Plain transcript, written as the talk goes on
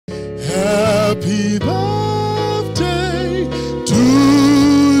Happy birthday to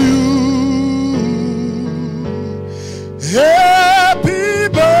you. Happy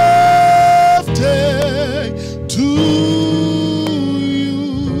birthday to you.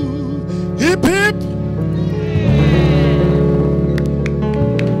 Hip hip.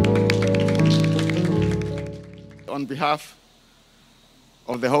 On behalf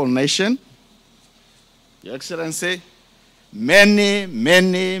of the whole nation, Your Excellency, many,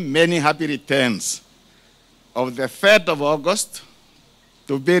 many, many happy returns of the 3rd of August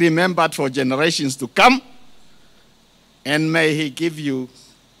to be remembered for generations to come. And may He give you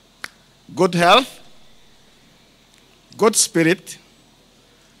good health, good spirit,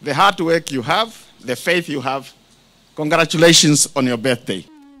 the hard work you have, the faith you have. Congratulations on your birthday.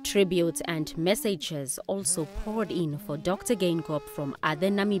 Tributes and messages also poured in for Dr. Geingob from other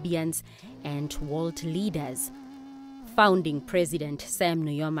Namibians and world leaders. Founding President Sam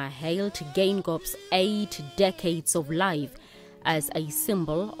Nujoma hailed Geingob's 8 decades of life as a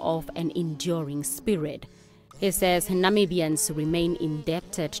symbol of an enduring spirit. He says Namibians remain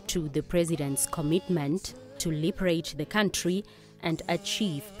indebted to the president's commitment to liberate the country and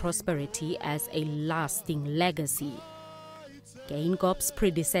achieve prosperity as a lasting legacy. Geingob's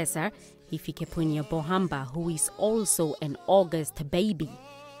predecessor, Hifikepunye Pohamba, who is also an August baby,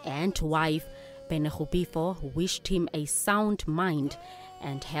 and wife, Penegopifo, wished him a sound mind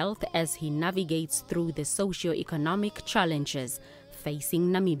and health as he navigates through the socio-economic challenges facing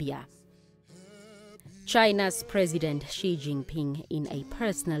Namibia. China's President Xi Jinping, in a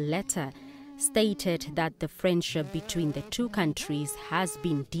personal letter, stated that the friendship between the two countries has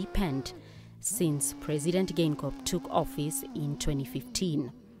been deepened since President Geingob took office in 2015.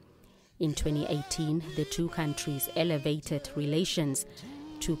 In 2018, the two countries elevated relations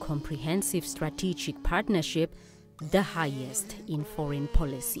to comprehensive strategic partnership, the highest in foreign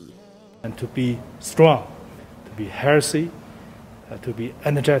policy. And to be strong, to be healthy, to be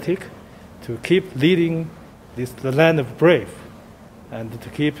energetic, to keep leading the land of brave, and to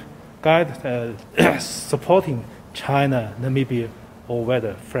keep supporting China, Namibia,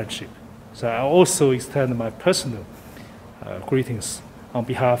 all-weather friendship. So I also extend my personal greetings on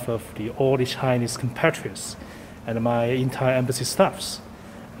behalf of all the Chinese compatriots and my entire embassy staffs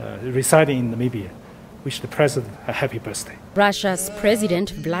residing in Namibia. Wish the President a happy birthday. Russia's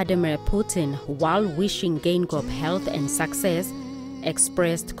President Vladimir Putin, while wishing Geingob health and success,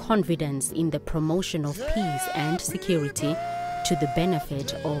 expressed confidence in the promotion of peace and security to the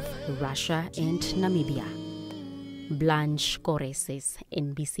benefit of Russia and Namibia. Blanche Koreses,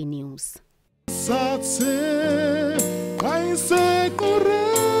 NBC News.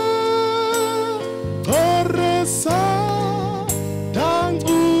 Torre